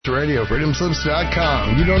Radio,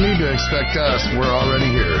 freedomslips.com. You don't need to expect us. We're already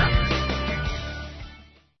here.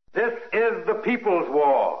 This is the people's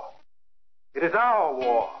war. It is our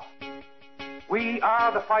war. We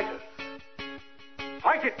are the fighters.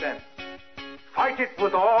 Fight it then. Fight it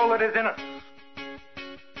with all that is in us.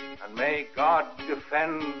 And may God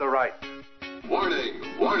defend the right. Warning!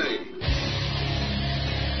 Warning!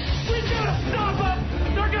 We gotta stop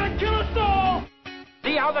them! They're gonna kill us all!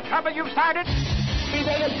 See how the trouble you've started? Be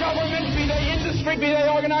they the government, be they industry, be they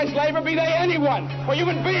organized labor, be they anyone, or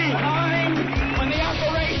human beings. Time when the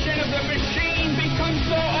operation of the machine becomes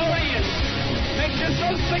so odious, makes you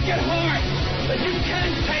so sick at heart that you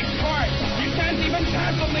can't take part. You can't even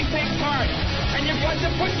passively take part. And you've got to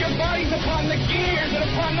put your bodies upon the gears and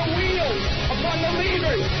upon the wheels, upon the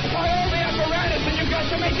levers, upon all the apparatus, and you've got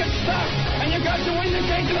to make it stop. And you've got to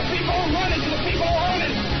indicate to the people who run it, to the people who own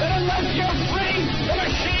it, that unless you're free, the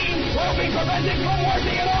machine will be prevented from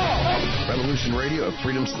working at all. Revolution Radio at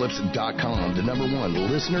freedomslips.com, the #1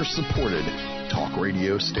 listener-supported talk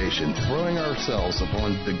radio station, throwing ourselves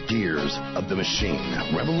upon the gears of the machine.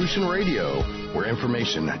 Revolution Radio, where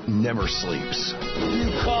information never sleeps. You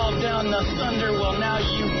called down the thunder, well now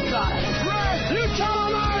you got it. Right, you tell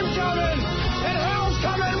them I'm coming, and hell's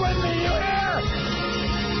coming with me, you hear?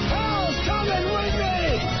 Hell's coming with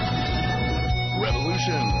me!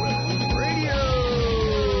 Revolution Radio.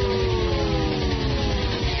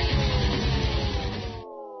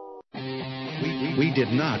 We did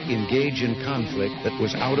not engage in conflict that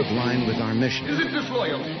was out of line with our mission. Is it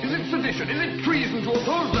disloyal? Is it sedition? Is it treason to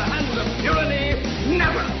oppose the hands of tyranny?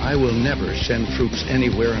 Never! I will never send troops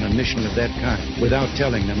anywhere on a mission of that kind without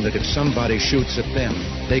telling them that if somebody shoots at them,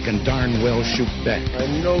 they can darn well shoot back. I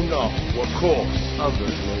know not what course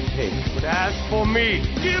others may take. But as for me,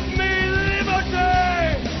 give me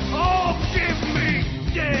liberty! Oh, give me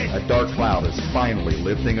death! A dark cloud is finally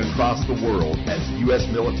lifting across the world as U.S.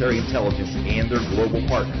 military intelligence and their global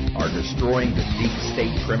partners are destroying the deep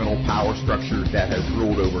state criminal power structure that has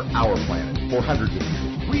ruled over our planet for hundreds of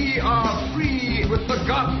years. We are free with the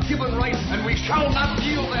God-given right, and we shall not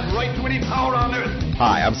yield that right to any power on earth.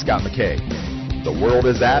 Hi, I'm Scott McKay. The world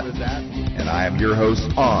is at, and I am your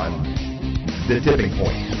host on The Tipping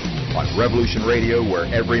Point on Revolution Radio, where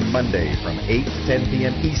every Monday from 8 to 10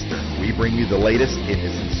 p.m. Eastern, we bring you the latest in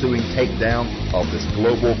this ensuing takedown of this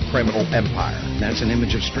global criminal empire. That's an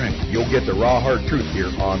image of strength. You'll get the raw, hard truth here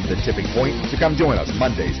on The Tipping Point. So come join us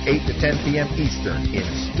Mondays, 8 to 10 p.m. Eastern in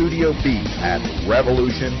Studio B at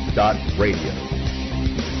revolution.radio.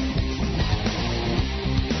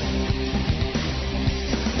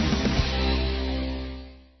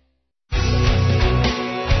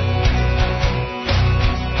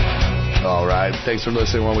 Thanks for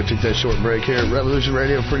listening while we take that short break here at Revolution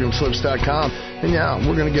Radio, freedomslips.com. And yeah,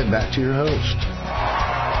 we're going to get back to your host.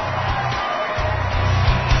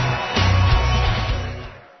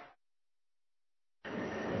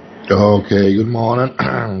 Okay, good morning,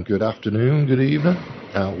 good afternoon, good evening.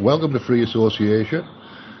 Welcome to Free Association.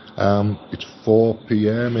 It's 4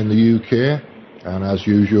 p.m. in the UK, and as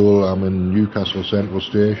usual, I'm in Newcastle Central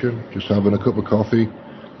Station, just having a cup of coffee.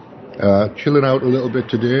 Chilling out a little bit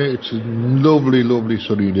today. It's a lovely, lovely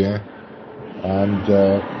sunny day, and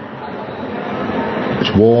it's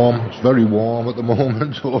warm. It's very warm at the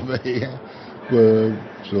moment over here.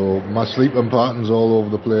 So my sleeping pattern's all over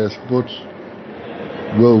the place, but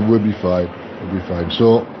we'll be fine. We'll be fine.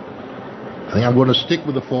 So I think I'm going to stick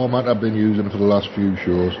with the format I've been using for the last few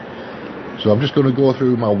shows. So I'm just going to go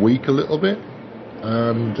through my week a little bit,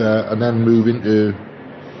 and then move into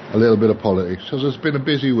a little bit of politics, because it's been a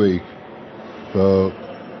busy week for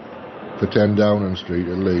 10 Downing Street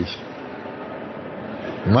at least.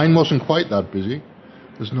 Mine wasn't quite that busy.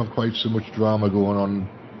 There's not quite so much drama going on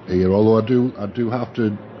here, although I do have to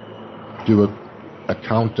do a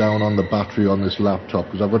countdown on the battery on this laptop,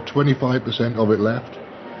 because I've got 25% of it left.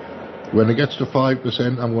 When it gets to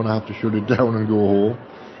 5%, I'm going to have to shut it down and go home.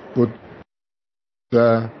 But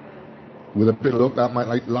with a bit of luck, that might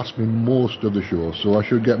last me most of the show, so I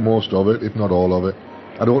should get most of it, if not all of it.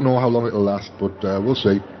 I don't know how long it'll last, but we'll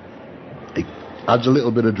see. It adds a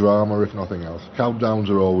little bit of drama, if nothing else. Countdowns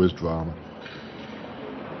are always drama.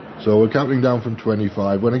 So we're counting down from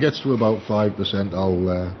 25. When it gets to about 5%,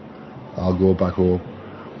 I'll go back home.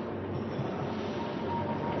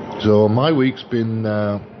 So my week's been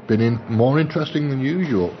more interesting than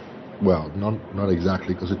usual. Well, not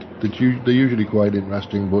exactly, because they're usually quite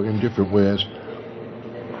interesting, but in different ways.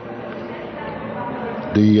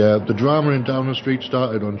 The drama in Downing Street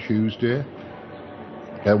started on Tuesday,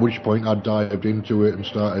 at which point I dived into it and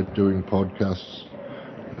started doing podcasts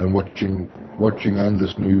and watching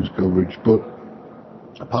endless news coverage. But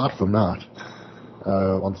apart from that,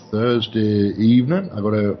 on Thursday evening, I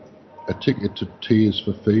got a ticket to Tears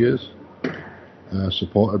for Fears,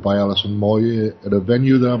 supported by Alison Moyer, at a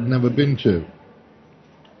venue that I've never been to.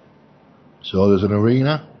 So there's an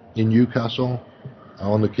arena in Newcastle,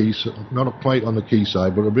 on the quayside, not quite on the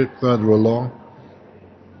quayside, but a bit further along.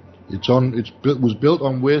 It was built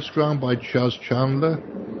on waste ground by Chas Chandler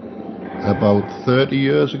about 30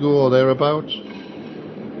 years ago or thereabouts.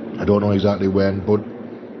 I don't know exactly when, but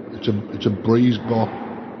it's a breeze block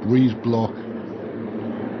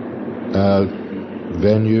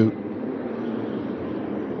venue.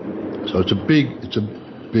 So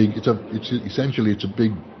it's essentially a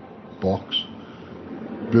big box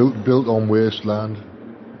built on wasteland,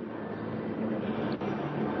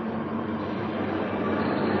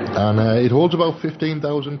 and it holds about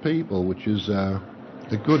 15,000 people, which is a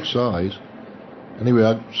good size.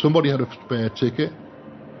 Anyway, somebody had a spare ticket,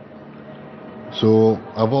 so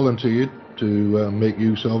I volunteered to make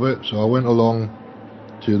use of it. So I went along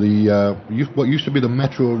to what used to be the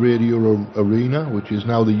Metro Radio Arena, which is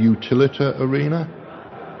now the Utilita Arena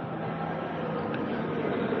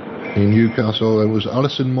in Newcastle. It was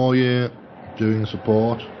Alison Moyer doing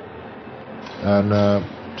support, and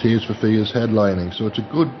Tears for Fears headlining. So it's a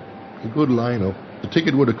good lineup. The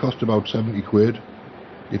ticket would have cost about 70 quid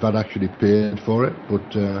if I'd actually paid for it,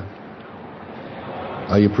 but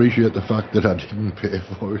I appreciate the fact that I didn't pay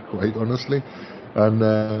for it, quite honestly. And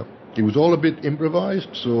it was all a bit improvised,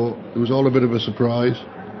 so it was all a bit of a surprise,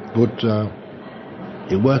 but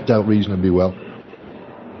it worked out reasonably well.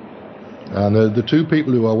 And the two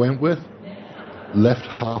people who I went with left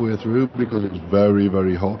halfway through because it was very,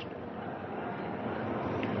 very hot.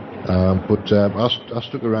 But I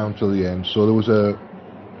stuck around till the end. So there was a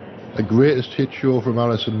greatest hit show from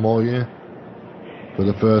Alison Moyer for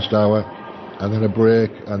the first hour, and then a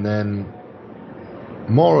break, and then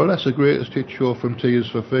more or less a greatest hit show from Tears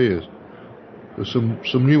for Fears. There's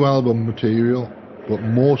some new album material, but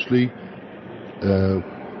mostly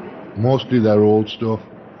their old stuff,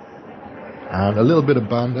 and a little bit of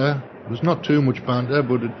banter. There's not too much banter,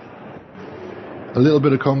 but a little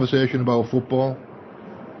bit of conversation about football,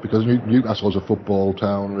 because Newcastle's a football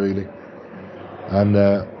town, really, and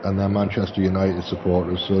they're Manchester United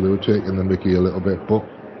supporters, so they were taking the mickey a little bit, but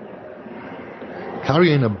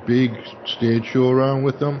carrying a big stage show around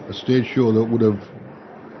with them, a stage show that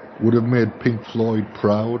would have made Pink Floyd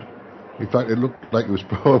proud. In fact, it looked like it was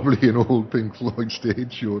probably an old Pink Floyd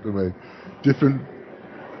stage show to me. Different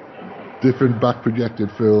back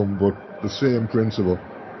projected film, but the same principle.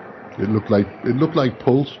 It looked like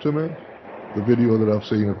Pulse to me, the video that I've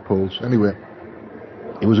seen of Pulse. Anyway,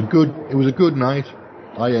 it was a good night.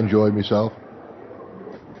 I enjoyed myself,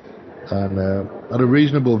 and had a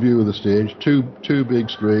reasonable view of the stage. Two big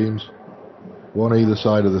screens, one either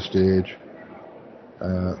side of the stage,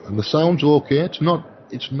 and the sound's okay. It's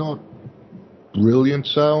not brilliant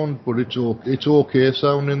sound, but it's okay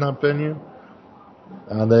sound in that venue.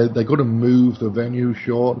 And they're going to move the venue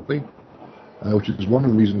shortly, which is one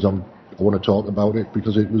of the reasons I want to talk about it,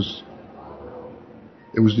 because it was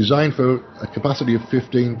designed for a capacity of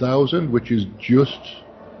 15,000, which is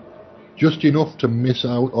just enough to miss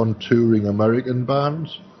out on touring American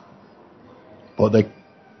bands. But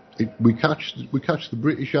we catch the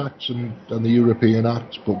British acts and the European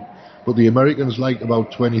acts, but the Americans like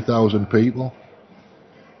about 20,000 people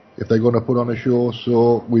if they're going to put on a show.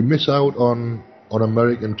 So we miss out on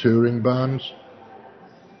American touring bands,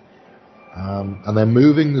 and they're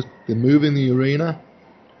moving the arena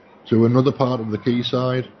to another part of the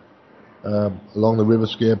quayside, along the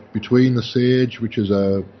riverscape between the Sage, which is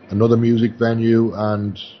another music venue,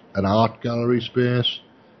 and an art gallery space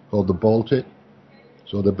called the Baltic.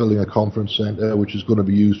 So they're building a conference centre which is going to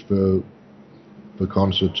be used for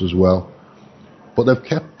concerts as well. But they've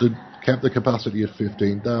kept the capacity at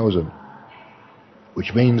 15,000,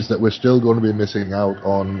 which means that we're still going to be missing out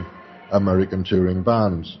on American touring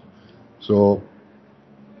bands. So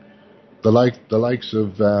the likes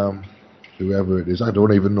of whoever it is, I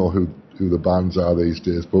don't even know who the bands are these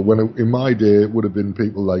days, but in my day it would have been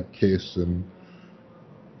people like Kiss and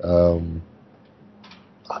I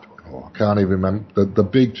don't know, I can't even remember the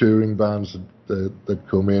big touring bands that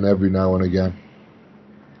come in every now and again.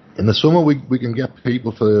 In the summer we can get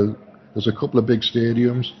people there's a couple of big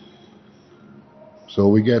stadiums, so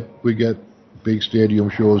we get big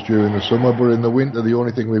stadium shows during the summer, but in the winter the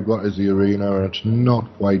only thing we've got is the arena, and it's not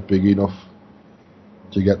quite big enough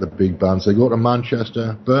to get the big bands. They go to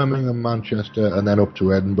Manchester, Birmingham, Manchester, and then up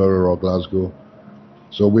to Edinburgh or Glasgow.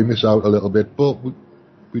 So we miss out a little bit, but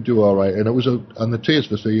we do all right. And the Tears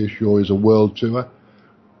for Fears show is a world tour,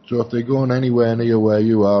 So if they're going anywhere near where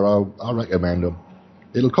you are, I recommend them.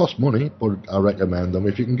 It'll cost money, but I recommend them.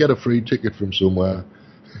 If you can get a free ticket from somewhere,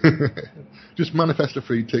 just manifest a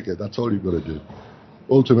free ticket. That's all you've got to do.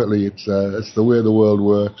 Ultimately, it's the way the world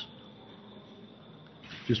works.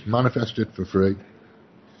 Just manifest it for free,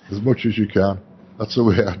 as much as you can. That's the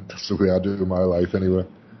way I do in my life, anyway.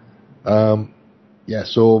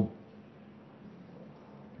 So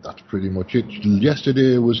that's pretty much it.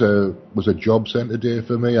 Yesterday was a job centre day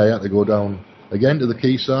for me. I had to go down again to the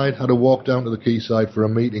quayside. Had to walk down to the quayside for a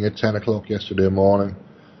meeting at 10 o'clock yesterday morning,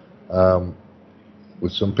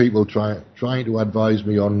 with some people trying to advise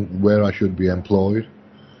me on where I should be employed.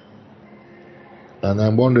 And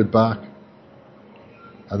then wandered back.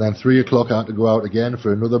 And then 3 o'clock I had to go out again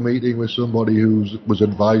for another meeting with somebody who was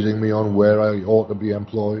advising me on where I ought to be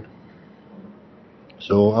employed.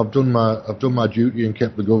 So I've done my duty and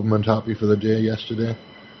kept the government happy for the day yesterday.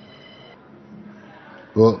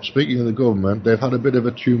 But speaking of the government, they've had a bit of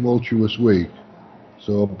a tumultuous week.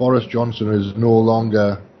 So Boris Johnson is no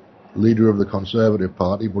longer leader of the Conservative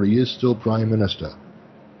Party, but he is still Prime Minister.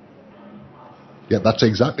 Yeah, that's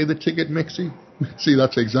exactly the ticket, Mixie. See,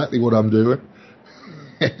 that's exactly what I'm doing.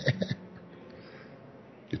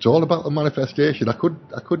 It's all about the manifestation. I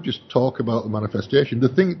could just talk about the manifestation. The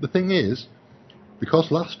thing is,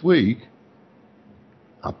 because last week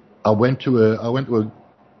I went to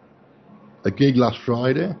a gig last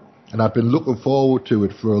Friday, and I've been looking forward to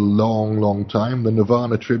it for a long time. The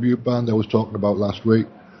Nirvana tribute band I was talking about last week,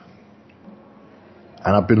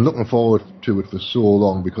 and I've been looking forward to it for so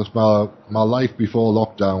long because my life before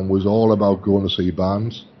lockdown was all about going to see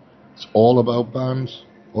bands. It's all about bands.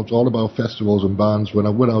 It's all about festivals and bands. When I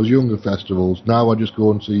was younger, festivals. Now I just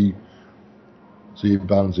go and see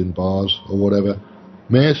bands in bars or whatever.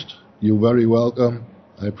 Maest, you're very welcome.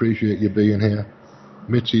 I appreciate you being here.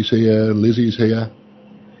 Mitzi's here, Lizzie's here,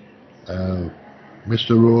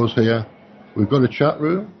 Mr. Rose here. We've got a chat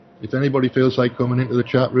room. If anybody feels like coming into the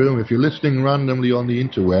chat room, if you're listening randomly on the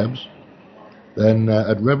interwebs, then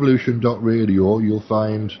at revolution.radio you'll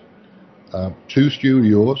find 2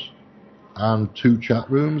 studios and 2 chat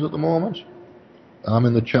rooms at the moment. I'm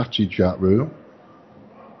in the Chatsy chat room,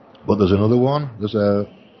 but there's another one.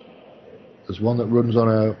 There's one that runs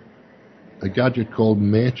on a gadget called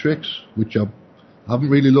Matrix, which I haven't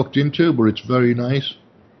really looked into, but it's very nice.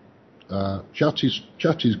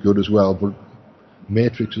 Chatsy's good as well, but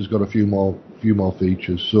Matrix has got a few more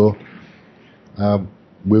features. So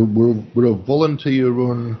we're a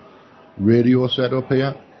volunteer-run radio setup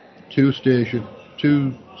here. 2 stations,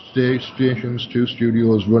 2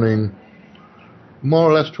 studios running more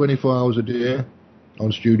or less 24 hours a day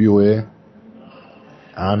on Studio A,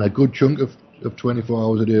 and a good chunk of 24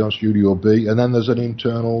 hours a day on Studio B, and then there's an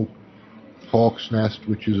internal Hawk's Nest,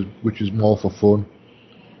 which is more for fun.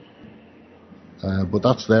 But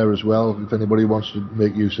that's there as well if anybody wants to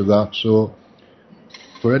make use of that. So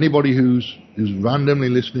for anybody who's randomly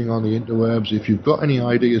listening on the interwebs, if you've got any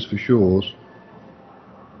ideas for shows,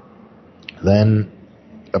 then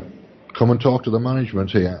come and talk to the management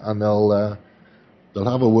here, and they'll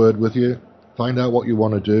have a word with you, find out what you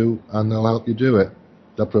want to do, and they'll help you do it.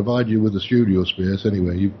 They'll provide you with the studio space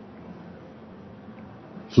anyway.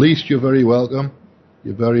 Fleeced, you're very welcome.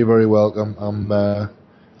 You're very, very welcome.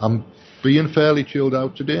 I'm being fairly chilled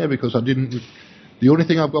out today because the only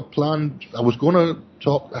thing I've got planned, I was going to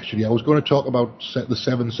talk about the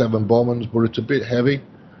 7-7 bombings, but it's a bit heavy.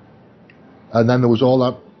 And then there was all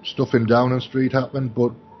that stuff in Downing Street happened,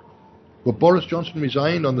 but Boris Johnson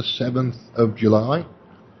resigned on the 7th of July,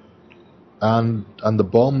 and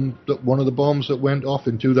one of the bombs that went off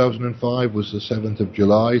in 2005 was the 7th of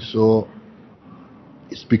July, so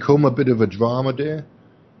it's become a bit of a drama day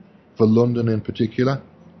for London in particular.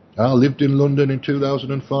 I lived in London in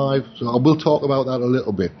 2005, so I will talk about that a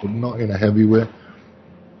little bit, but not in a heavy way.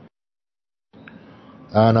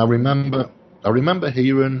 And I remember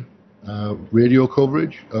hearing radio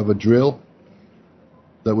coverage of a drill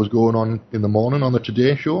that was going on in the morning on the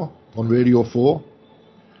Today Show on Radio 4.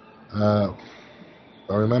 I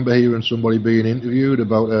remember hearing somebody being interviewed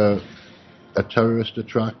about a terrorist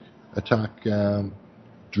attack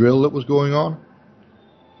drill that was going on,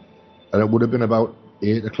 and it would have been about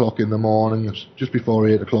 8 o'clock in the morning, just before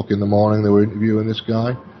 8 o'clock in the morning they were interviewing this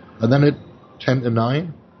guy, and then at 10 to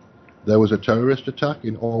 9 there was a terrorist attack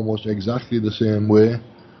in almost exactly the same way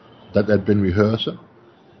that they'd been rehearsing.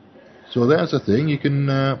 So there's the thing, you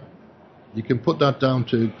can put that down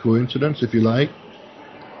to coincidence if you like.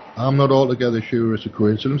 I'm not altogether sure it's a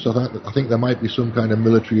coincidence. I think there might be some kind of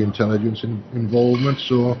military intelligence involvement,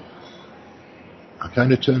 so I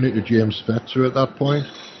kind of turned it to James Fetzer at that point.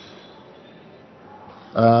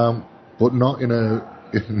 but not in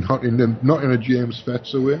a James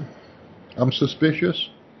Fetzer way. I'm suspicious.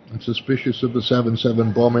 I'm suspicious of the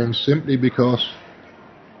 7/7 bombing simply because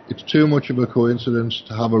it's too much of a coincidence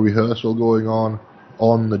to have a rehearsal going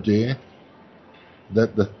on the day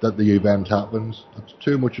that the event happens. It's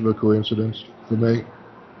too much of a coincidence for me.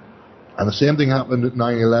 And the same thing happened at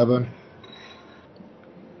 9/11.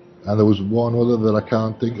 And there was one other that I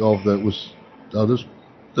can't think of that was...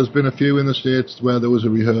 There's been a few in the States where there was a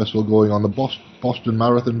rehearsal going on. The Boston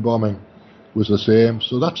Marathon bombing was the same.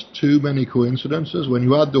 So that's too many coincidences. When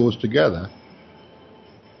you add those together,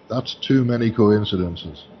 that's too many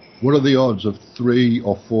coincidences. What are the odds of 3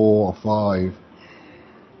 or 4 or 5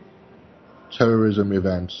 terrorism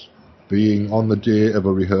events being on the day of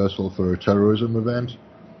a rehearsal for a terrorism event?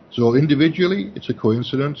 So individually, it's a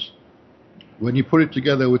coincidence. When you put it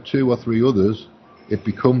together with 2 or 3 others, it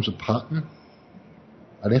becomes a pattern.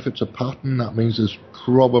 And if it's a pattern, that means there's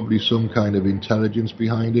probably some kind of intelligence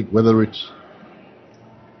behind it, whether it's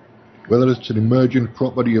an emergent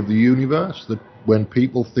property of the universe, that when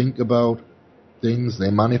people think about things,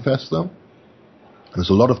 they manifest them.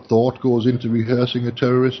 There's a lot of thought goes into rehearsing a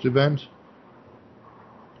terrorist event.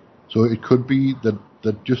 So it could be that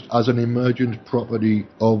just as an emergent property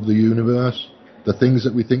of the universe, the things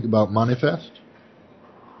that we think about manifest.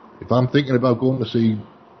 If I'm thinking about going to see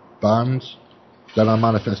bands, then I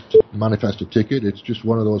manifest a ticket. It's just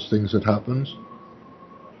one of those things that happens.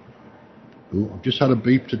 Ooh, I've just had a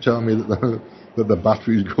beep to tell me that the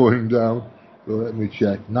battery's going down. So let me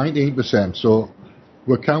check. 19%. So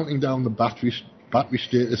we're counting down the battery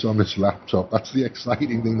status on this laptop. That's the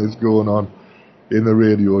exciting thing that's going on in the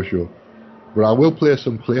radio show. But I will play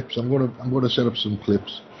some clips. I'm going to set up some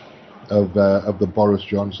clips of the Boris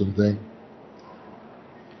Johnson thing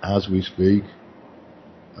as we speak,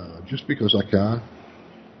 just because I can.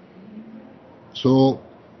 So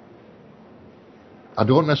I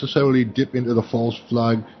don't necessarily dip into the false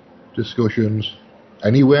flag discussions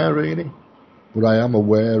anywhere really, but I am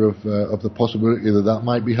aware of the possibility that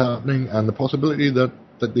might be happening, and the possibility that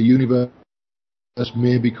the universe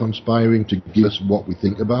may be conspiring to give us what we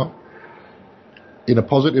think about in a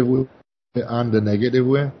positive way and a negative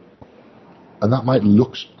way. And that might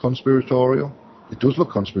look conspiratorial. It does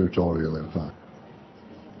look conspiratorial, in fact.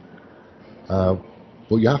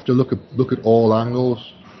 But you have to look at all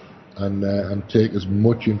angles and take as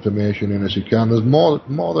much information in as you can. There's more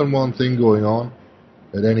than one thing going on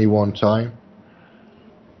at any one time.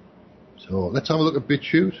 So let's have a look at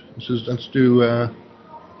BitChute. Let's do a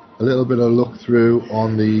little bit of look through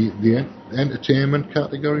on the entertainment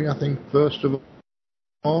category, I think, first of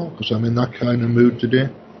all, because I'm in that kind of mood today.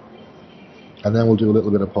 And then we'll do a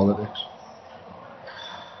little bit of politics.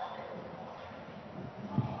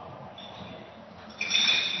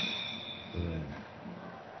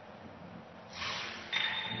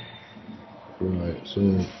 Right, so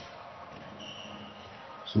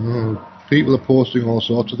people are posting all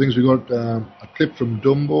sorts of things. We've got a clip from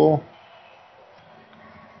Dumbo,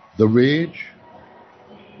 The Rage,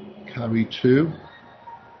 Carrie 2,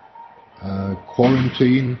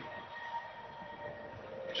 Quarantine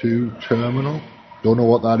 2 Terminal. Don't know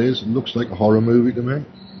what that is. It looks like a horror movie to me.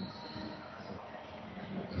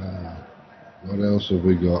 What else have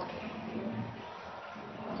we got?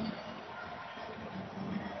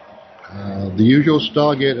 The usual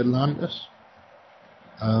Stargate Atlantis.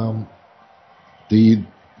 The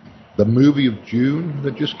movie of June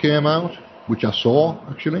that just came out, which I saw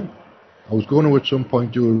actually. I was going to at some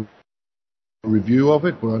point do a review of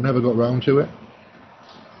it, but I never got round to it.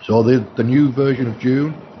 So the new version of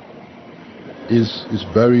June is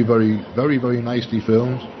very, very, very, very nicely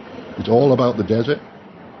filmed. It's all about the desert,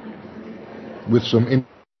 with some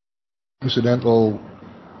incidental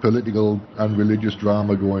political and religious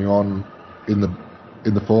drama going on in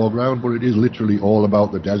the foreground, but it is literally all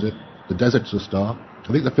about the desert. The desert's the star.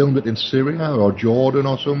 I think they filmed it in Syria or Jordan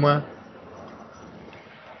or somewhere.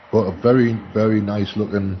 But a very, very nice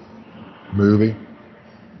looking movie.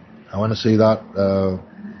 I want to see that.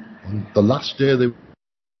 On the last day they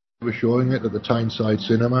were showing it at the Tyneside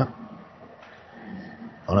Cinema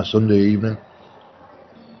on a Sunday evening.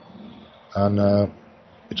 And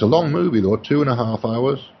it's a long movie though, 2.5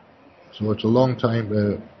 hours. So it's a long time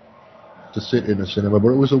to sit in a cinema. But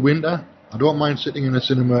it was a winter. I don't mind sitting in a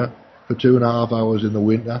cinema for 2.5 hours in the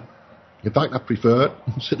winter. In fact, I prefer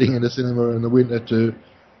sitting in a cinema in the winter to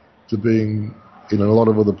being in a lot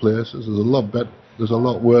of other places. There's a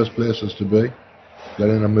lot worse places to be than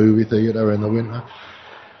in a movie theatre in the winter.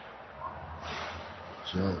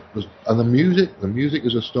 And the music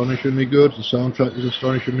is astonishingly good. The soundtrack is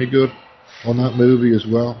astonishingly good on that movie as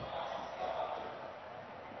well.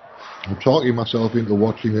 I'm talking myself into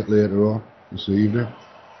watching it later on this evening.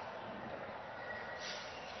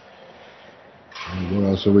 And what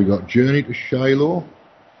else have we got? Journey to Shiloh,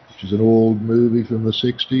 which is an old movie from the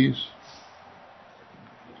 60s.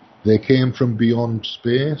 They Came from Beyond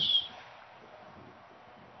Space.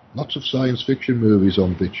 Lots of science fiction movies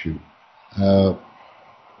on BitChute.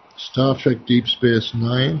 Star Trek Deep Space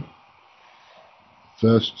Nine.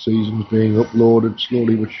 First season's being uploaded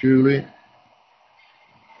slowly but surely.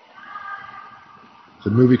 It's a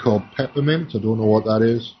movie called Peppermint. I don't know what that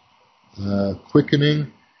is.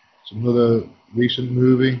 Quickening. It's another recent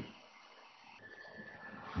movie.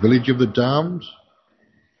 Village of the Damned.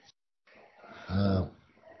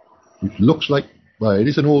 Which looks like, well, it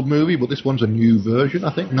is an old movie, but this one's a new version, I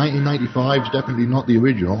think. 1995 is definitely not the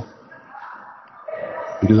original.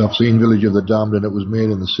 Because I've seen Village of the Damned and it was made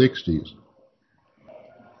in the 60s.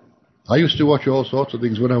 I used to watch all sorts of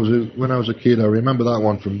things when I was a kid. I remember that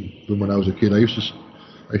one from when I was a kid. I used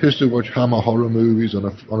to watch Hammer horror movies on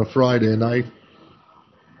a Friday night.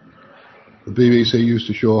 The BBC used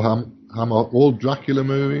to show Hammer old Dracula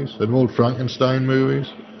movies and old Frankenstein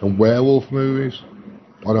movies and werewolf movies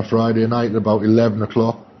on a Friday night at about 11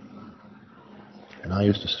 o'clock. And I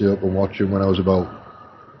used to stay up and watch them when I was about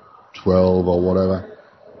 12 or whatever.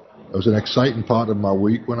 It was an exciting part of my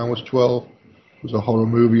week when I was 12. It was a horror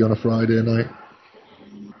movie on a Friday night.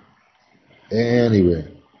 Anyway,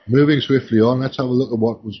 moving swiftly on, let's have a look at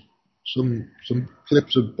what was some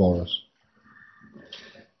clips of Boris.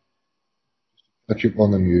 Catch up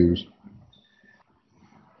on the news.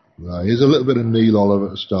 Right, here's a little bit of Neil Oliver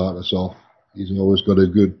to start us off. He's always got a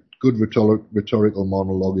good rhetorical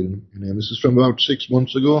monologue in him. This is from about 6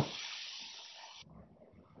 months ago,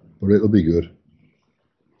 but it'll be good.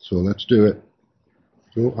 So let's do it.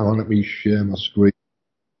 So hang on, let me share my screen.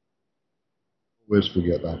 Always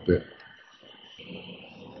forget that bit.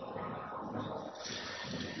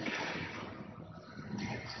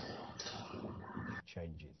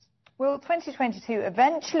 Changes. Will 2022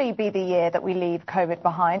 eventually be the year that we leave COVID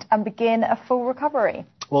behind and begin a full recovery?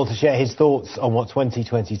 Well, to share his thoughts on what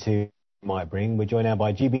 2022 might bring, we're joined now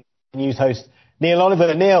by GB News host Neil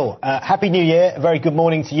Oliver. Neil, Happy New Year. A very good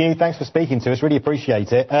morning to you. Thanks for speaking to us. Really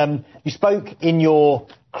appreciate it. You spoke in your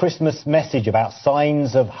Christmas message about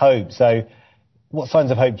signs of hope. So what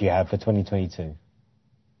signs of hope do you have for 2022?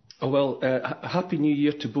 Oh, well, Happy New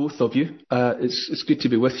Year to both of you. It's good to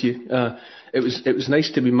be with you. It was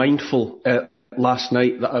nice to be mindful last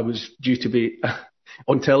night that I was due to be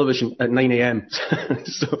on television at 9 a.m.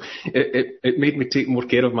 So it made me take more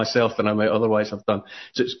care of myself than I might otherwise have done.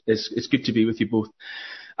 So it's good to be with you both.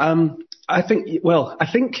 I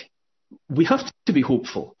think we have to be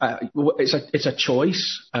hopeful. It's a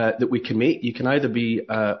choice that we can make. You can either be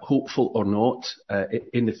hopeful or not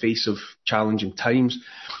in the face of challenging times.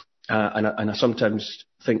 And I sometimes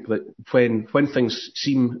think that when things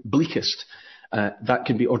seem bleakest, that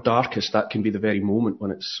can be, or darkest, that can be the very moment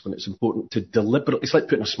when it's important to deliberately. It's like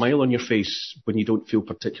putting a smile on your face when you don't feel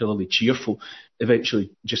particularly cheerful.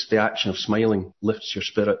 Eventually, just the action of smiling lifts your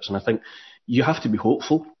spirits. And I think you have to be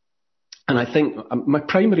hopeful. And I think my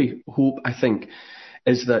primary hope,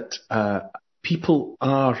 is that people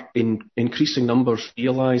are in increasing numbers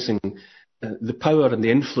realising the power and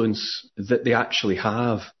the influence that they actually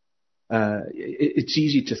have. It's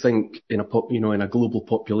easy to think in a global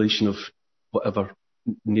population of whatever,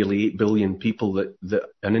 nearly 8 billion people, that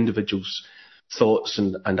an individual's thoughts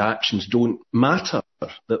and actions don't matter,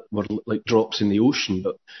 that we're like drops in the ocean.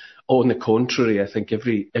 But on the contrary, I think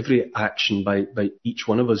every action by each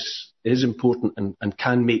one of us is important and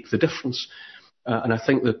can make the difference. And I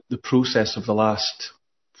think that the process of the last,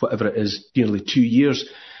 whatever it is, nearly 2 years,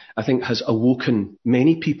 I think has awoken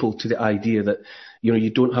many people to the idea that,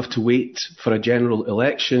 you don't have to wait for a general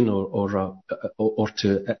election or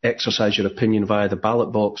to exercise your opinion via the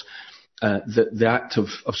ballot box. The act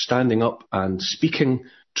of standing up and speaking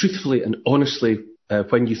truthfully and honestly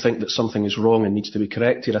when you think that something is wrong and needs to be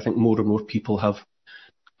corrected, I think more and more people have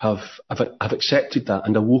accepted that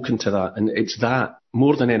and awoken to that. And it's that,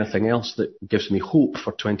 more than anything else, that gives me hope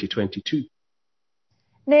for 2022.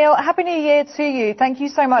 Neil, Happy New Year to you. Thank you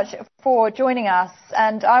so much for joining us.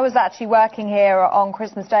 And I was actually working here on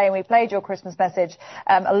Christmas Day, and we played your Christmas message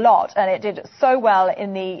a lot, and it did so well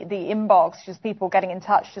in the inbox, just people getting in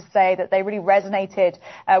touch to say that they really resonated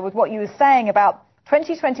with what you were saying about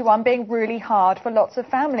 2021 being really hard for lots of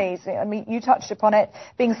families. I mean, you touched upon it,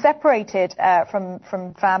 being separated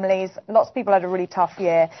from families. Lots of people had a really tough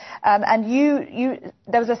year. And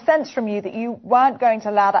there was a sense from you that you weren't going to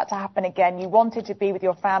allow that to happen again. You wanted to be with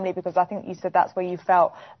your family because I think you said that's where you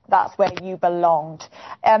felt that's where you belonged.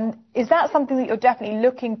 Is that something that you're definitely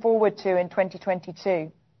looking forward to in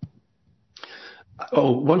 2022?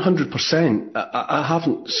 Oh, 100%. I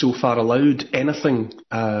haven't so far allowed anything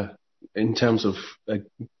in terms of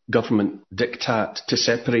government diktat to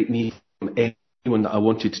separate me from anyone that I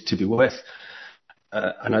wanted to be with.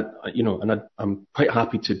 I'm quite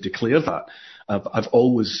happy to declare that. I've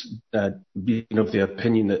always been of the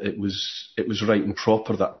opinion that it was right and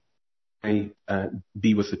proper that I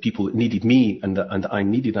be with the people that needed me and I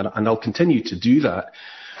needed, and I'll continue to do that.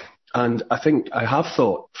 And I think I have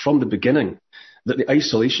thought from the beginning that the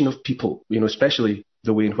isolation of people, especially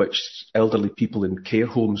the way in which elderly people in care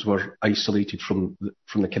homes were isolated from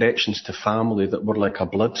the connections to family that were like a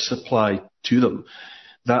blood supply to them,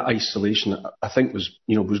 that isolation, I think, was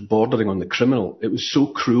bordering on the criminal. It was so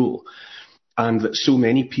cruel, and that so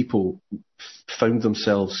many people found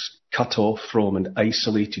themselves cut off from and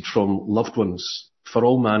isolated from loved ones for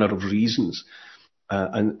all manner of reasons,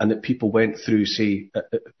 and that people went through, say,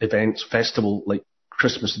 events, festival like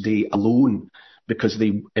Christmas Day alone, because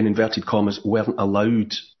they, in inverted commas, weren't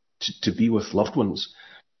allowed to be with loved ones.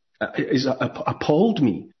 It appalled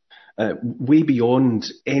me, way beyond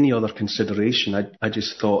any other consideration. I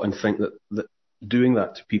just thought and think that doing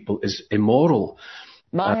that to people is immoral.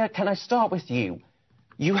 Maya, can I start with you?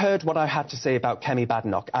 You heard what I had to say about Kemi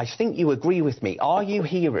Badenoch. I think you agree with me. Are you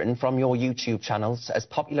hearing from your YouTube channels, as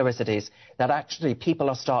popular as it is, that actually people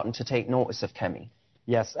are starting to take notice of Kemi?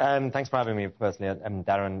 Yes, thanks for having me personally,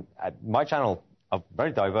 Darren. My channel are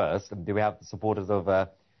very diverse. We have supporters of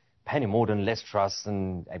Penny Mordaunt, Liz Truss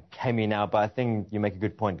and Kemi now, but I think you make a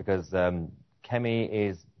good point because Kemi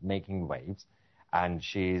is making waves and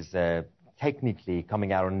she's technically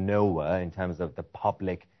coming out of nowhere in terms of the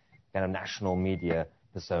public kind of national media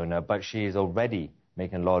persona, but she is already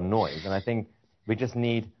making a lot of noise. And I think we just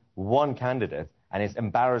need one candidate, and it's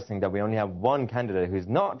embarrassing that we only have one candidate who's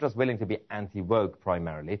not just willing to be anti-woke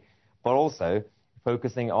primarily, but also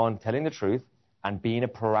focusing on telling the truth and being a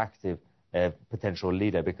proactive potential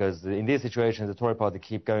leader, because in these situations, the Tory party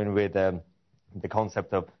keep going with the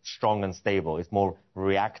concept of strong and stable. It's more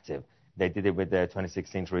reactive. They did it with the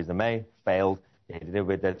 2016 Theresa May, failed. They did it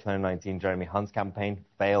with the 2019 Jeremy Hunt's campaign,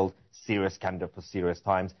 failed. Serious candidate for serious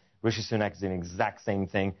times. Rishi Sunak is doing the exact same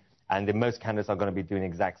thing, and the most candidates are going to be doing the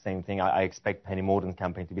exact same thing. I expect Penny Mordaunt's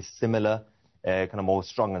campaign to be similar, kind of more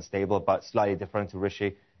strong and stable, but slightly different to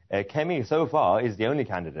Rishi. Kemi, so far, is the only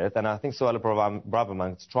candidate, and I think Suella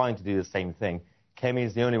Braverman is trying to do the same thing. Kemi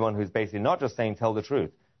is the only one who's basically not just saying tell the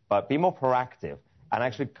truth, but be more proactive and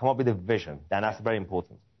actually come up with a vision, and that's very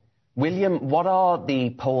important. William, what are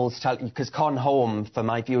the polls telling you? Because Con Home, for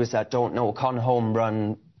my viewers that don't know, Con Home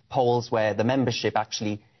run polls where the membership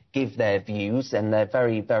actually give their views, and they're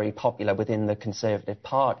very, very popular within the Conservative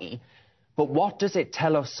Party. But what does it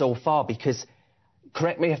tell us so far? Because,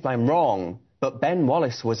 correct me if I'm wrong, but Ben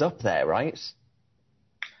Wallace was up there, right?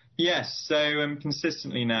 Yes, so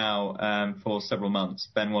consistently now for several months,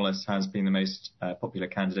 Ben Wallace has been the most popular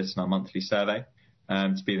candidate in our monthly survey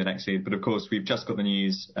to be the next leader. But of course, we've just got the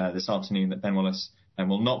news this afternoon that Ben Wallace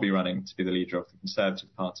will not be running to be the leader of the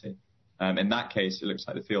Conservative Party. In that case, it looks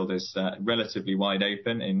like the field is relatively wide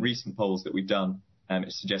open. In recent polls that we've done,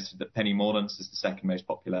 it's suggested that Penny Mordaunt is the second most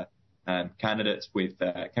popular candidate, with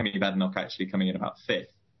Kemi Badenoch actually coming in about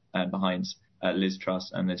fifth behind Liz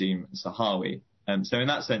Truss and Nadeem Zahawi. So in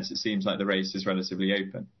that sense, it seems like the race is relatively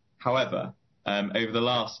open. However, over the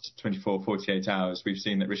last 24, 48 hours, we've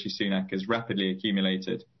seen that Rishi Sunak has rapidly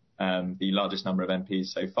accumulated the largest number of MPs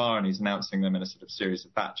so far, and he's announcing them in a sort of series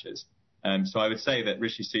of batches. So I would say that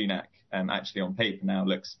Rishi Sunak actually on paper now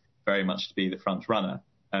looks very much to be the front runner.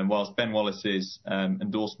 Whilst Ben Wallace's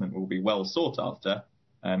endorsement will be well sought after,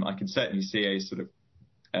 I can certainly see a sort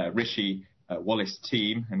of Rishi Wallace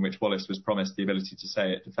team in which Wallace was promised the ability to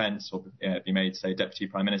say at defence or be made, say, Deputy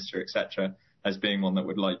Prime Minister, etc., as being one that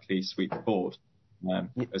would likely sweep the board,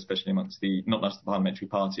 especially amongst not just the parliamentary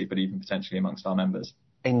party, but even potentially amongst our members.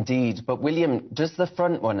 Indeed. But William, does the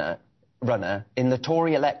front runner in the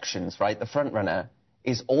Tory elections, right, the front runner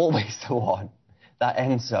is always the one that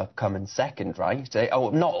ends up coming second, right? Oh,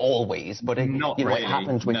 not always, but really. It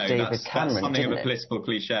happened with David Cameron, that's something of a political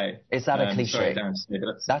cliche. Is that a cliche? Sorry,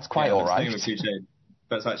 that's quite all right. That's something of a cliche.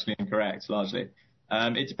 That's actually incorrect, largely.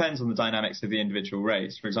 It depends on the dynamics of the individual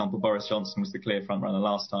race. For example, Boris Johnson was the clear front runner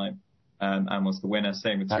last time and was the winner.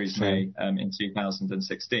 Same with Theresa May in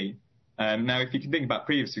 2016. Now, if you can think about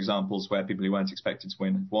previous examples where people who weren't expected to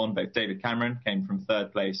win have won, both David Cameron came from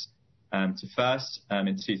third place to first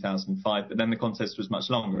in 2005, but then the contest was much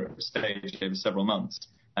longer. It was staged over several months.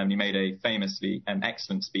 He made a famously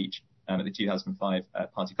excellent speech at the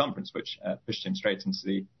 2005 party conference, which pushed him straight into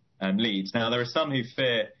the lead. Now, there are some who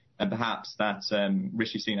fear perhaps that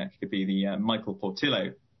Rishi Sunak could be the Michael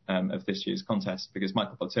Portillo of this year's contest, because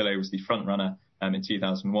Michael Portillo was the front runner in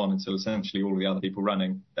 2001 until essentially all of the other people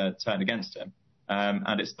running turned against him.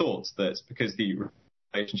 And it's thought that because the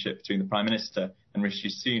relationship between the Prime Minister and Rishi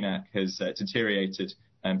Sunak has deteriorated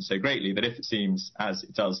so greatly, that if it seems, as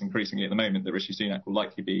it does increasingly at the moment, that Rishi Sunak will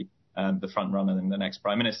likely be the front runner and the next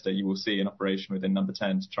Prime Minister, you will see an operation within Number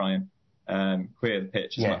 10 to try and clear the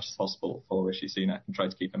pitch as much as possible for Rishi Sunak and try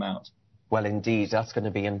to keep him out. Well, indeed, that's going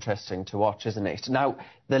to be interesting to watch, isn't it? Now,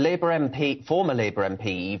 the Labour MP, former Labour MP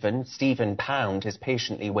even, Stephen Pound, is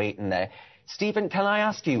patiently waiting there. Stephen, can I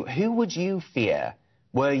ask you, who would you fear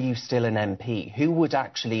were you still an MP? Who would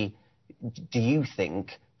actually, do you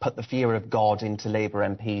think, put the fear of God into Labour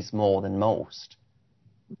MPs more than most?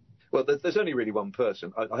 Well, there's only really one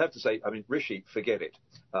person. I have to say, I mean, Rishi, forget it.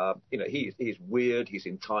 He's weird, he's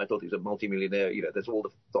entitled, he's a multimillionaire, there's all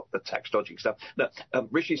the tax dodging stuff. No,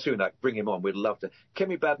 Rishi Sunak, bring him on, we'd love to.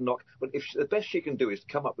 Kemi Badenoch, well, the best she can do is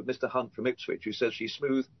come up with Mr. Hunt from Ipswich, who says she's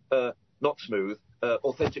smooth, not smooth,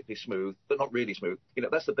 authentically smooth, but not really smooth.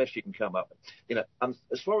 That's the best she can come up with.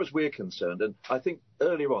 As far as we're concerned, and I think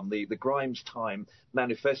earlier on the Grimes-Tyne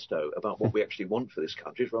manifesto about what we actually want for this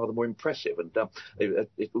country is rather more impressive, and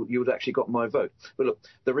you would actually got my vote. But look,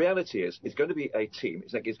 the reality is, it's going to be a team.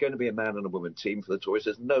 It's going to be a man and a woman team for the Tories.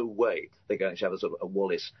 There's no way they're going to have a sort of a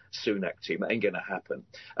Wallace-Sunak team. That ain't going to happen.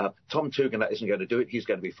 Tom Tugendhat isn't going to do it. He's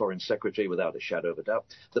going to be Foreign Secretary without a shadow of a doubt.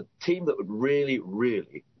 The team that would really,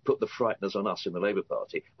 really put the frighteners on us in the Labour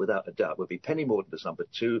Party, without a doubt, would be Penny Mordaunt as number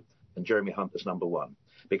 2 and Jeremy Hunt as number 1,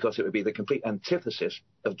 because it would be the complete antithesis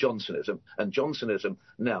of Johnsonism, and Johnsonism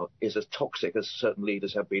now is as toxic as certain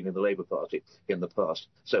leaders have been in the Labour Party in the past.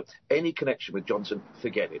 So any connection with Johnson,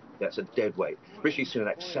 forget it. That's a dead weight. Rishi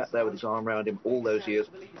Sunak sat there with his arm around him all those years,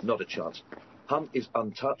 not a chance. Hunt is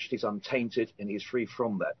untouched, he's untainted, and he's free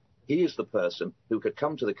from that. He is the person who could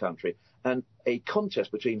come to the country, and a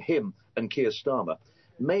contest between him and Keir Starmer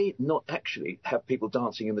may not actually have people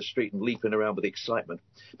dancing in the street and leaping around with excitement,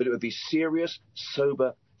 but it would be serious,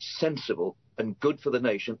 sober, sensible and good for the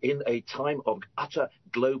nation in a time of utter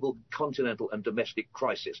global, continental and domestic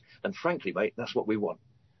crisis. And frankly, mate, that's what we want.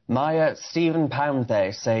 Maya, Stephen Pound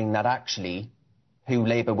there saying that actually who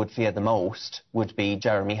Labour would fear the most would be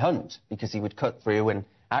Jeremy Hunt, because he would cut through, and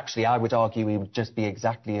actually I would argue he would just be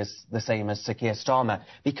exactly the same as Sir Keir Starmer,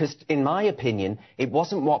 because in my opinion it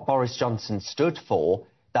wasn't what Boris Johnson stood for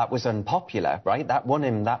that was unpopular, right? That won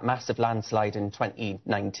him that massive landslide in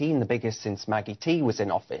 2019, the biggest since Maggie T was in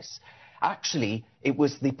office. Actually, it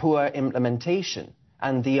was the poor implementation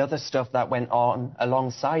and the other stuff that went on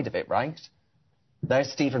alongside of it, right? There's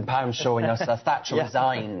Stephen Pound showing us that Thatcher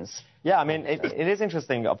resigns. Yeah, I mean, it is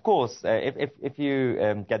interesting. Of course, if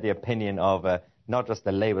you get the opinion of not just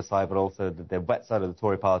the Labour side, but also the wet side of the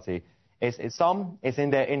Tory party, it's in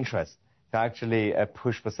their interest to actually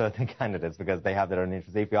push for certain candidates because they have their own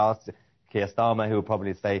interests. If you ask Keir Starmer, he will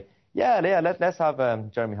probably say, let's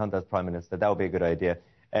have Jeremy Hunt as Prime Minister. That would be a good idea.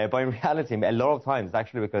 But in reality, a lot of times, it's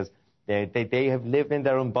actually because they have lived in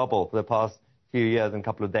their own bubble for the past few years and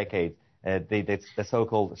couple of decades. The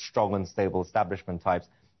so-called strong and stable establishment types.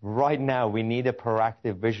 Right now, we need a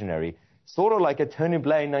proactive visionary, sort of like a Tony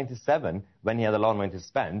Blair in 97, when he had a lot of money to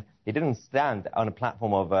spend. He didn't stand on a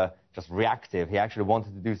platform of just reactive. He actually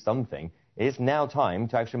wanted to do something. It is now time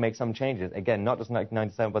to actually make some changes. Again, not just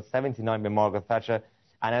 1997, but 79 with Margaret Thatcher.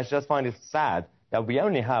 And I just find it sad that we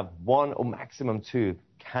only have one or maximum two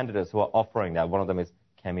candidates who are offering that. One of them is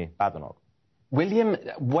Kemi Badenoch. William,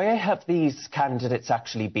 where have these candidates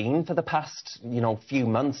actually been for the past, few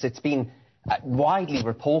months? It's been widely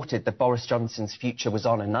reported that Boris Johnson's future was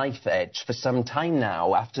on a knife edge for some time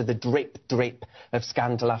now after the drip of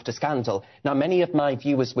scandal after scandal. Now, many of my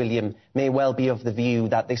viewers, William, may well be of the view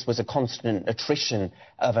that this was a constant attrition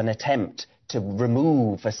of an attempt to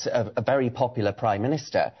remove a very popular Prime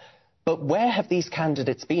Minister. But where have these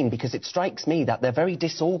candidates been? Because it strikes me that they're very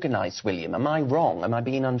disorganised, William. Am I wrong? Am I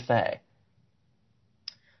being unfair?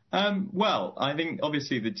 Well, I think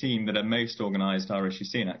obviously the team that are most organised are Rishi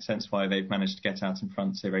Sunak, hence why they've managed to get out in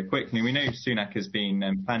front so very quickly. We know Sunak has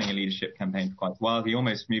been planning a leadership campaign for quite a while. He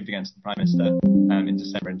almost moved against the Prime Minister in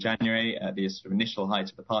December and January at the sort of initial height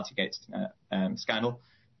of the Partygate scandal.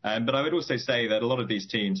 But I would also say that a lot of these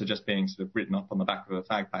teams are just being sort of written up on the back of a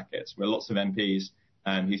fag packet, where lots of MPs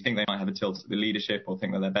who think they might have a tilt at the leadership or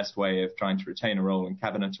think that their best way of trying to retain a role in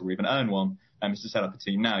cabinet or even earn one is to set up a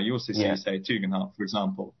team now. You also see, say, Tugendhat, for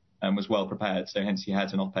example, was well prepared, so hence he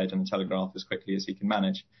had an op-ed in the Telegraph as quickly as he can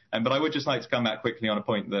manage. But I would just like to come back quickly on a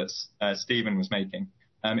point that Stephen was making.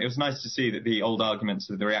 It was nice to see that the old arguments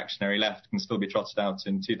of the reactionary left can still be trotted out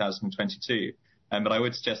in 2022. But I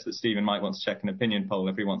would suggest that Stephen might want to check an opinion poll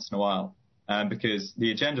every once in a while, because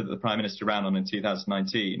the agenda that the Prime Minister ran on in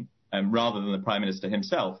 2019, rather than the Prime Minister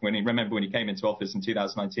himself, when he came into office in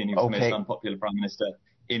 2019, he was the most unpopular Prime Minister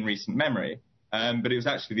in recent memory. But it was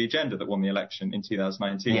actually the agenda that won the election in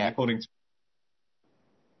 2019, according to...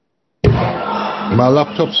 My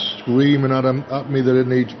laptop's screaming at me that it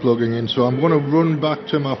needs plugging in, so I'm going to run back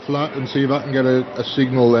to my flat and see if I can get a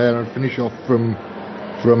signal there and finish off from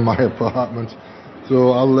my apartment.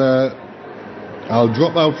 So I'll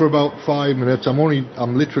drop out for about 5 minutes. I'm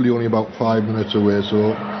literally only about 5 minutes away,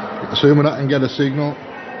 so assuming I can get a signal,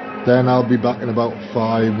 then I'll be back in about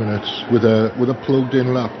 5 minutes with a plugged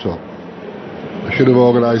in laptop. I should have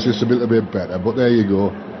organised this a little bit better, but there you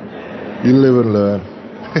go. You live and learn.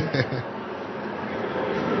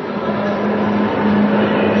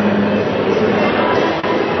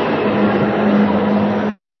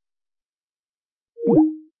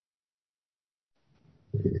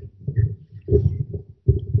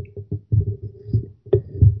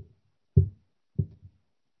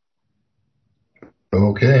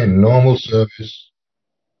 Okay, normal service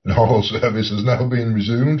has now been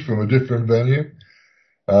resumed from a different venue.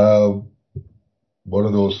 One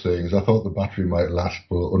of those things. I thought the battery might last,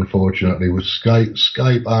 but unfortunately with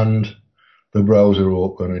Skype and the browser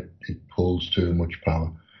open, it pulls too much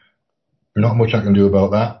power. Not much I can do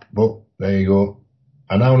about that, but there you go.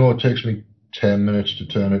 I now know it takes me 10 minutes to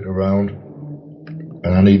turn it around,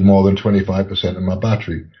 and I need more than 25% of my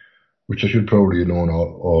battery, which I should probably have known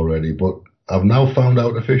already, but I've now found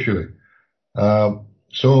out officially.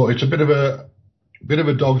 So it's a bit of a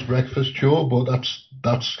dog's breakfast show, but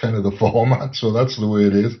that's kind of the format, so that's the way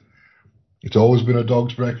it is. It's always been a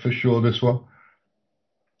dog's breakfast show, this one,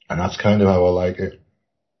 and that's kind of how I like it.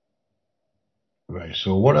 Right,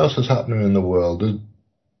 so what else is happening in the world?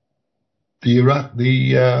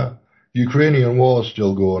 The Ukrainian war is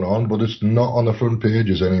still going on, but it's not on the front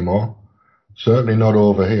pages anymore. Certainly not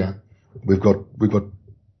over here. We've got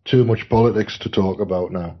too much politics to talk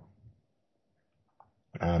about now.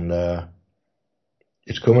 And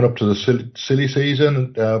it's coming up to the silly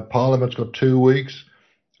season. Parliament's got 2 weeks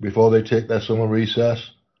before they take their summer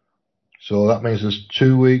recess. So that means there's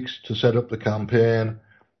 2 weeks to set up the campaign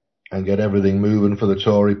and get everything moving for the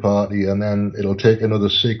Tory party, and then it'll take another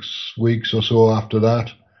 6 weeks or so after that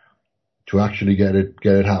to actually get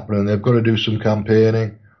it happening. They've got to do some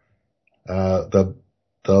campaigning.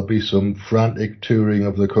 There'll be some frantic touring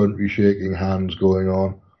of the country, shaking hands going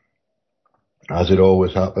on, as it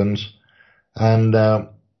always happens. And the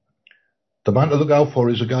man to look out for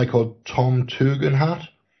is a guy called Tom Tugendhat,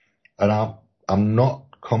 and I'm not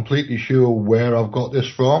completely sure where I've got this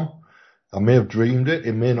from. I may have dreamed it.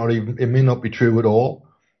 It may not be true at all.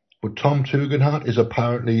 But Tom Tugendhat is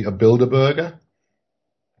apparently a Bilderberger.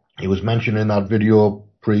 He was mentioned in that video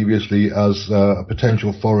previously as a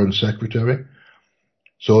potential foreign secretary.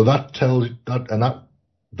 So that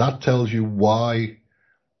tells you why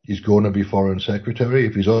he's going to be foreign secretary.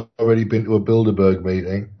 If he's already been to a Bilderberg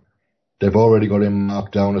meeting, they've already got him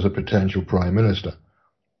marked down as a potential prime minister.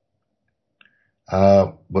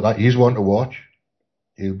 But he's one to watch.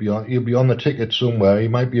 He'll be on the ticket somewhere. He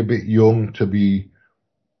might be a bit young to be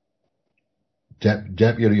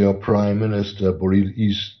deputy or prime minister, but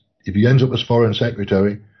if he ends up as foreign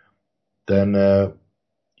secretary, then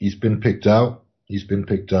he's been picked out. He's been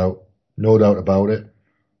picked out, no doubt about it.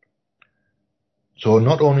 So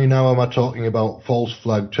not only now am I talking about false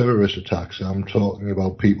flag terrorist attacks, I'm talking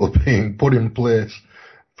about people being put in place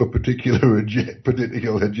for particular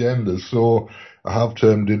agendas. So I have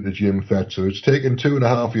turned into Jim Fetzer. It's taken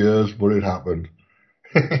 2.5 years, but it happened.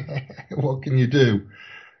 What can you do?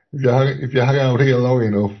 If you hang out here long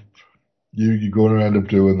enough, you're going to end up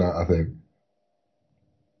doing that, I think.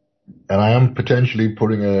 And I am potentially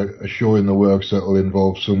putting a show in the works that will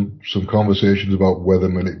involve some conversations about weather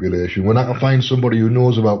manipulation. When I can find somebody who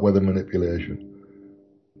knows about weather manipulation.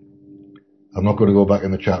 I'm not going to go back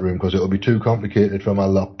in the chat room because it'll be too complicated for my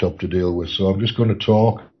laptop to deal with. So I'm just going to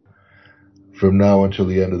talk from now until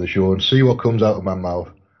the end of the show and see what comes out of my mouth.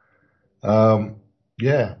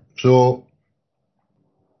 Yeah, so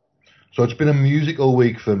it's been a musical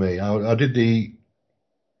week for me. I did the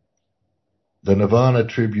Nirvana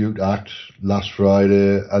tribute act last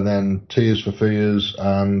Friday, and then Tears for Fears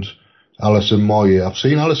and Alison Moyet. I've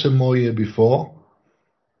seen Alison Moyet before.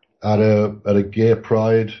 at a gay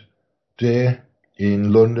pride day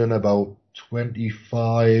in London about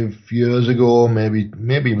 25 years ago,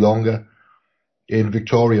 maybe longer, in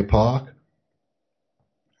Victoria Park.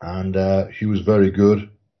 And she was very good.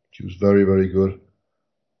 She was very, very good.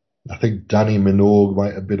 I think Danny Minogue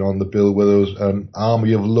might have been on the bill with us, and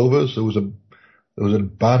Army of Lovers. There was a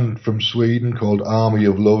band from Sweden called Army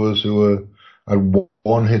of Lovers who were a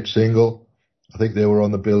one-hit single. I think they were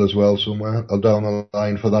on the bill as well somewhere down the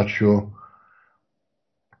line for that show.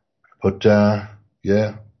 But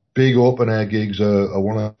yeah, big open air gigs are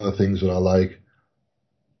one of the things that I like,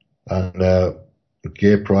 and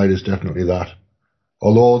gay pride is definitely that.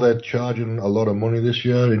 Although they're charging a lot of money this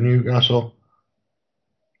year in Newcastle,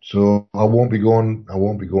 so I won't be going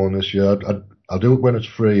this year. I'll do it when it's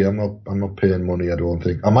free. I'm not paying money, I don't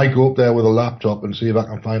think. I might go up there with a laptop and see if I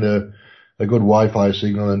can find a good Wi-Fi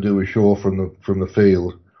signal and do a show from the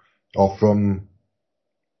field, or from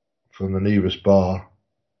the nearest bar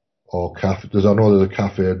or cafe. I know there's a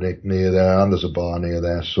cafe near there and there's a bar near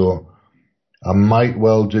there, so I might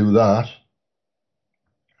well do that,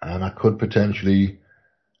 and I could potentially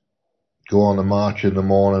go on the march in the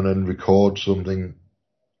morning and record something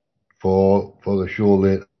for the show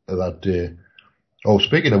later that day. Oh,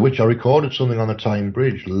 speaking of which, I recorded something on the Tyne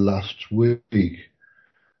Bridge last week,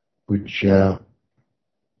 which may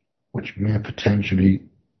potentially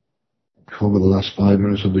cover the last 5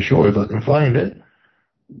 minutes of the show if I can find it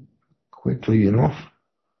quickly enough.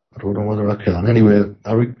 I don't know whether I can. Anyway,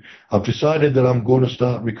 I've decided that I'm going to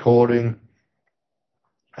start recording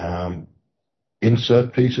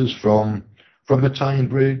insert pieces from the Tyne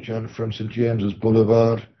Bridge and from St James's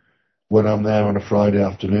Boulevard when I'm there on a Friday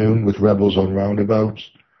afternoon with Rebels on Roundabouts.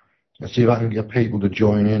 Let's see if I can get people to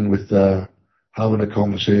join in with having a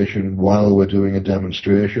conversation while we're doing a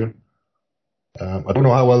demonstration. I don't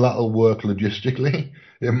know how well that'll work logistically.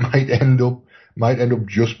 It might end up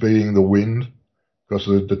just being the wind, because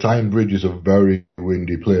the Tyne Bridge is a very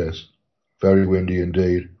windy place, very windy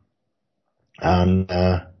indeed. And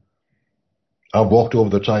I've walked over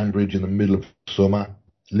the Tyne Bridge in the middle of summer,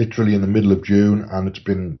 literally in the middle of June, and it's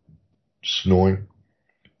been snowing.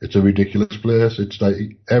 It's a ridiculous place. It's like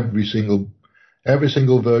every single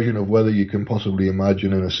version of weather you can possibly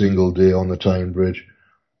imagine in a single day on the Tyne Bridge.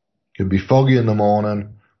 It can be foggy in the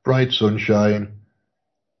morning, bright sunshine,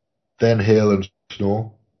 then hail and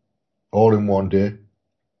snow, all in one day.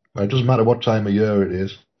 It doesn't matter what time of year it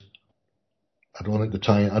is. I don't think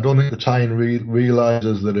the Tyne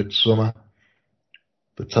realizes that it's summer.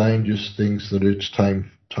 The Tyne just thinks that it's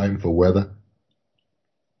time for weather.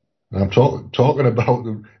 And I'm talking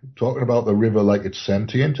about the river like it's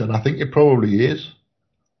sentient, and I think it probably is.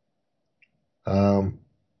 I'm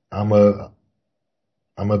a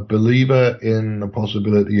believer in the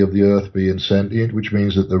possibility of the earth being sentient, which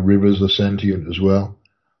means that the rivers are sentient as well,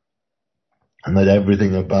 and that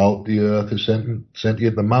everything about the earth is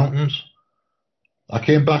sentient. The mountains. I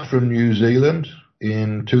came back from New Zealand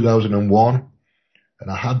in 2001, and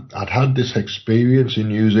I'd had this experience in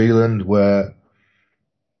New Zealand where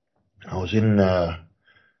I was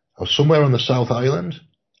somewhere on the South Island.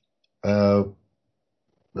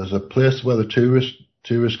 There's a place where the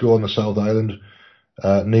tourists go on the South Island,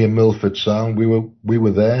 near Milford Sound. We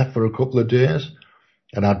were there for a couple of days,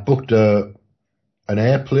 and I'd booked an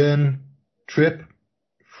airplane trip.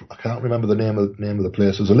 I can't remember the name of the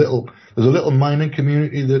place. There's a little mining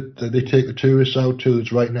community that they take the tourists out to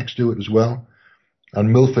that's right next to it as well.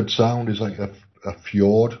 And Milford Sound is like a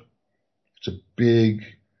fjord. It's a big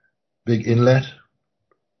inlet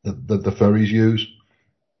that the ferries use.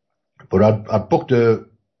 But I booked a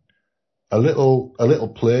little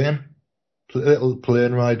plane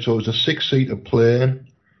ride. So it was a 6-seater plane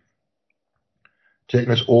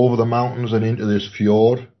taking us over the mountains and into this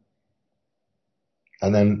fjord,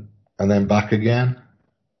 and then back again.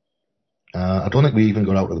 I don't think we even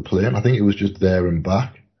got out of the plane. I think it was just there and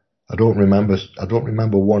back. I don't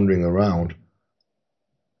remember wandering around.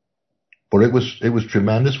 But it was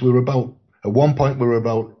tremendous. At one point we were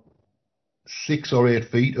about 6 or 8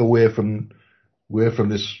 feet away from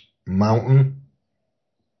this mountain.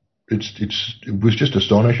 It was just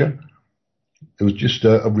astonishing. It was just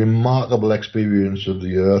a remarkable experience of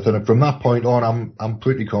the earth, and from that point on, I'm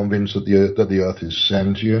pretty convinced that the earth is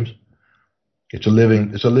sentient. It's a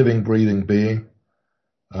living, breathing being.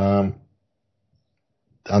 And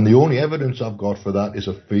the only evidence I've got for that is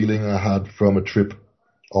a feeling I had from a trip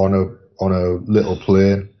on a little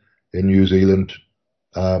plane in New Zealand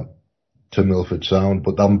to Milford Sound.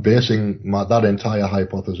 But I'm basing that entire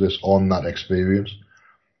hypothesis on that experience.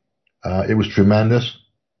 It was tremendous.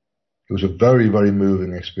 It was a very, very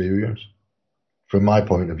moving experience. from my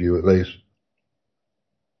point of view at least.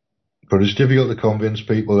 But it's difficult to convince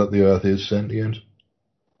people that the Earth is sentient.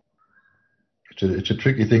 It's a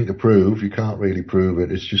tricky thing to prove. You can't really prove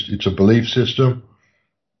it. It's a belief system.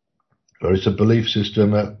 But it's a belief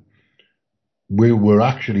system that we're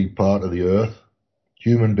actually part of the Earth.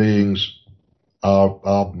 Human beings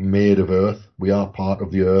are made of Earth. We are part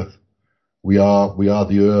of the Earth. We are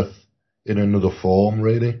the Earth in another form,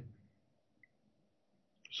 really.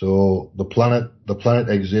 So the planet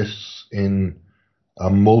exists in a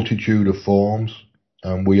multitude of forms,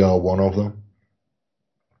 and we are one of them.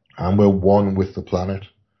 And we're one with the planet.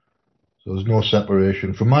 So there's no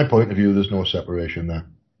separation. From my point of view, there's no separation there.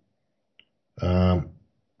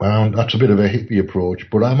 And that's a bit of a hippie approach,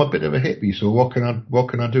 but I'm a bit of a hippie, so what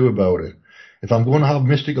can I do about it? If I'm going to have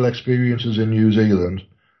mystical experiences in New Zealand,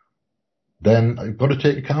 then I've got to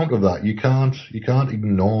take account of that. You can't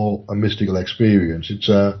ignore a mystical experience. It's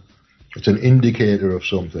an indicator of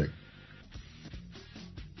something.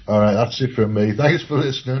 All right, that's it from me. Thanks for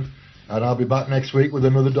listening, and I'll be back next week with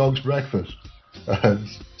another dog's breakfast.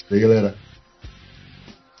 See you later.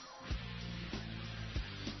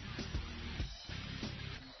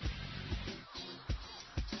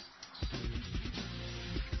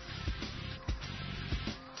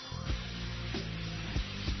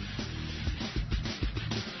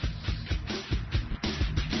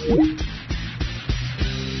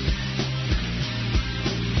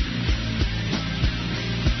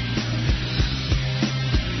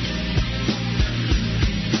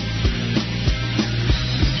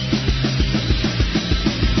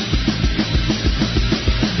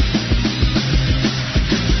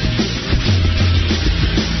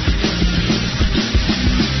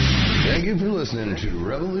 Listening to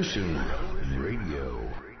Revolution Radio.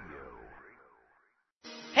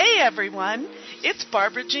 Hey everyone, it's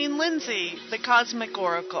Barbara Jean Lindsay, the Cosmic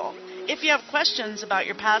Oracle. If you have questions about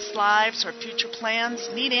your past lives or future plans,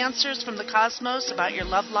 need answers from the cosmos about your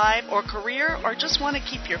love life or career, or just want to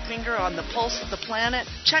keep your finger on the pulse of the planet,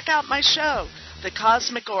 check out my show, The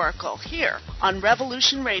Cosmic Oracle, here on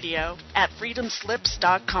Revolution Radio at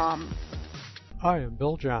freedomslips.com. I am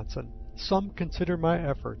Bill Johnson. Some consider my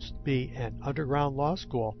efforts to be an underground law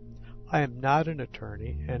school. I am not an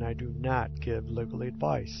attorney, and I do not give legal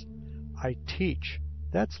advice. I teach.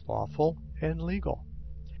 That's lawful and legal.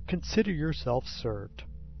 Consider yourself served.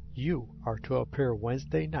 You are to appear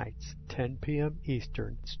Wednesday nights, 10 p.m.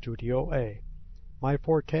 Eastern, Studio A. My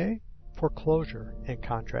forte? Foreclosure and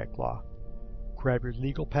contract law. Grab your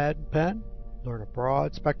legal pad and pen. Learn a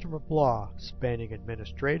broad spectrum of law spanning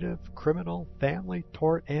administrative, criminal, family,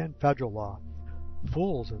 tort, and federal law.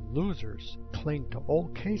 Fools and losers cling to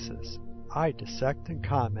old cases. I dissect and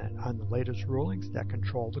comment on the latest rulings that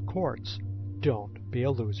control the courts. Don't be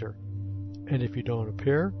a loser. And if you don't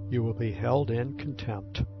appear, you will be held in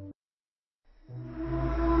contempt.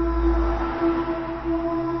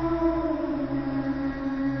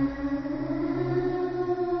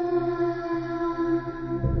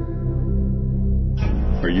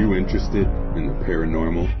 Are you interested in the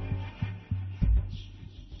paranormal?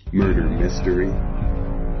 Murder mystery?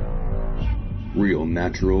 Real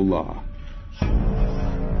natural law?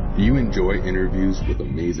 Do you enjoy interviews with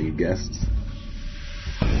amazing guests?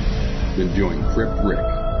 Then join Crip Rick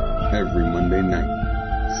every Monday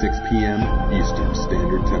night, 6 p.m. Eastern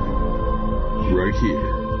Standard Time, right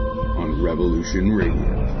here on Revolution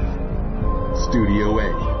Radio. Studio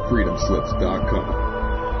A, freedomslips.com.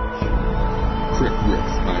 Crip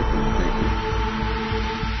Rick's iPhone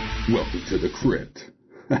thinking. Welcome to the crypt.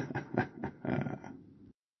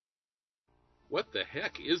 What the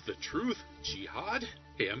heck is the truth, Jihad?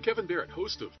 Hey, I'm Kevin Barrett, host of